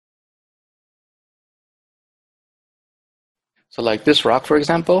So like this rock, for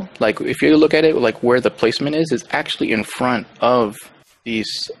example, like if you look at it, like where the placement is actually in front of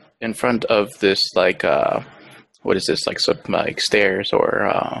this like what is this, like like stairs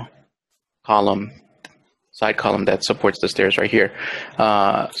or column, side column that supports the stairs right here.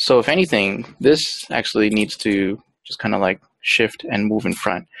 So if anything, this actually needs to just kind of like shift and move in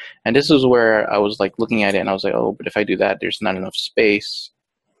front. And this is where I was like looking at it and I was like, oh, but if I do that, there's not enough space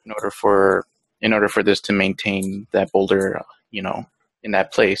in order for this to maintain that boulder, in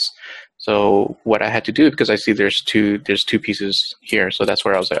that place. So what I had to do, because I see there's two pieces here, so that's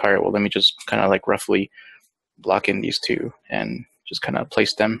where I was like, all right, well, let me just kind of like roughly block in these two and just kind of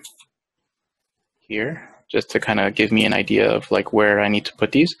place them here, just to kind of give me an idea of like where I need to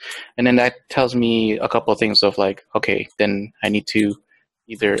put these. And then that tells me a couple of things of like, okay, then I need to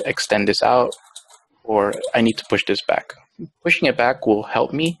either extend this out or I need to push this back. Pushing it back will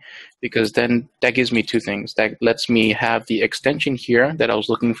help me because then that gives me two things. That lets me have the extension here that I was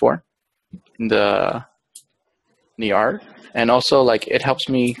looking for in the art. And also like it helps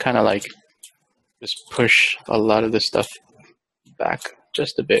me kind of like just push a lot of this stuff back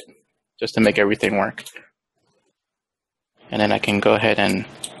just a bit, just to make everything work. And then I can go ahead and,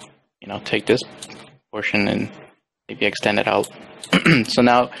 take this portion and maybe extend it out. So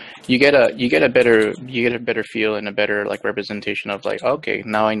now you get a better feel and a better like representation of like, okay,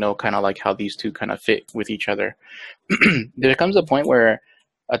 now I know kind of like how these two kind of fit with each other. There comes a point where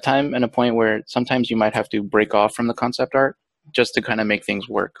sometimes you might have to break off from the concept art just to kind of make things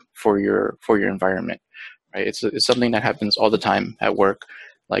work for your environment, right? It's something that happens all the time at work.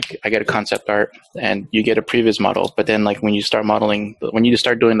 Like I get a concept art and you get a previous model, but then like when you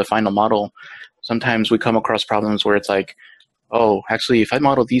start doing the final model, sometimes we come across problems where it's like, oh, actually, if I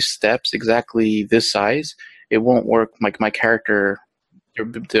model these steps exactly this size, it won't work. Like my character,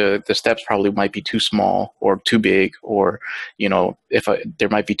 the steps probably might be too small or too big, or there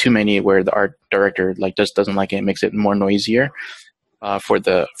might be too many where the art director like just doesn't like it, and makes it more noisier for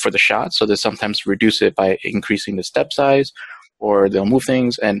the shot. So they sometimes reduce it by increasing the step size, or they'll move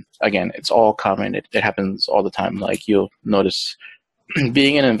things. And again, it's all common. It happens all the time. Like you'll notice,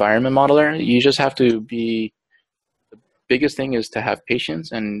 being an environment modeler, you just have to be. Biggest thing is to have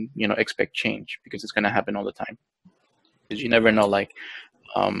patience and expect change, because it's going to happen all the time, because you never know like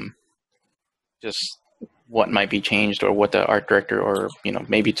just what might be changed, or what the art director, or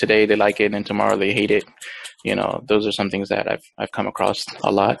maybe today they like it and tomorrow they hate it. Those are some things that I've come across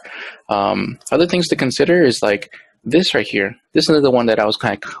a lot. Other things to consider is like this right here. This is the one that I was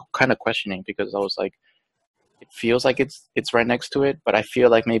kind of questioning, because I was like, it feels like it's right next to it, but I feel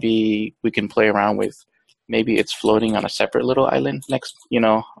like maybe we can play around with, maybe it's floating on a separate little island next,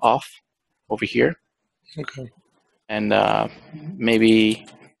 off over here. Okay. And maybe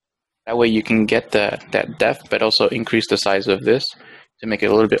that way you can get that depth, but also increase the size of this to make it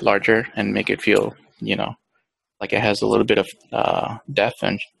a little bit larger and make it feel, like it has a little bit of depth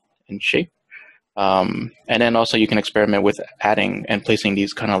and shape. And then also you can experiment with adding and placing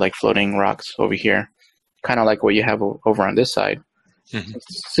these kind of like floating rocks over here, kind of like what you have over on this side. Mm-hmm.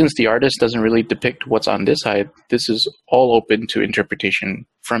 Since the artist doesn't really depict what's on this side, this is all open to interpretation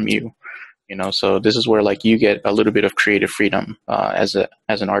from you. So this is where like you get a little bit of creative freedom as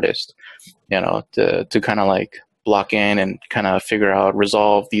an artist, to kind of like block in and kind of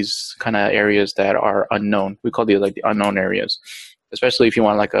resolve these kind of areas that are unknown. We call these like the unknown areas, especially if you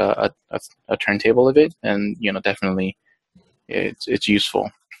want like a turntable of it, and definitely it's useful.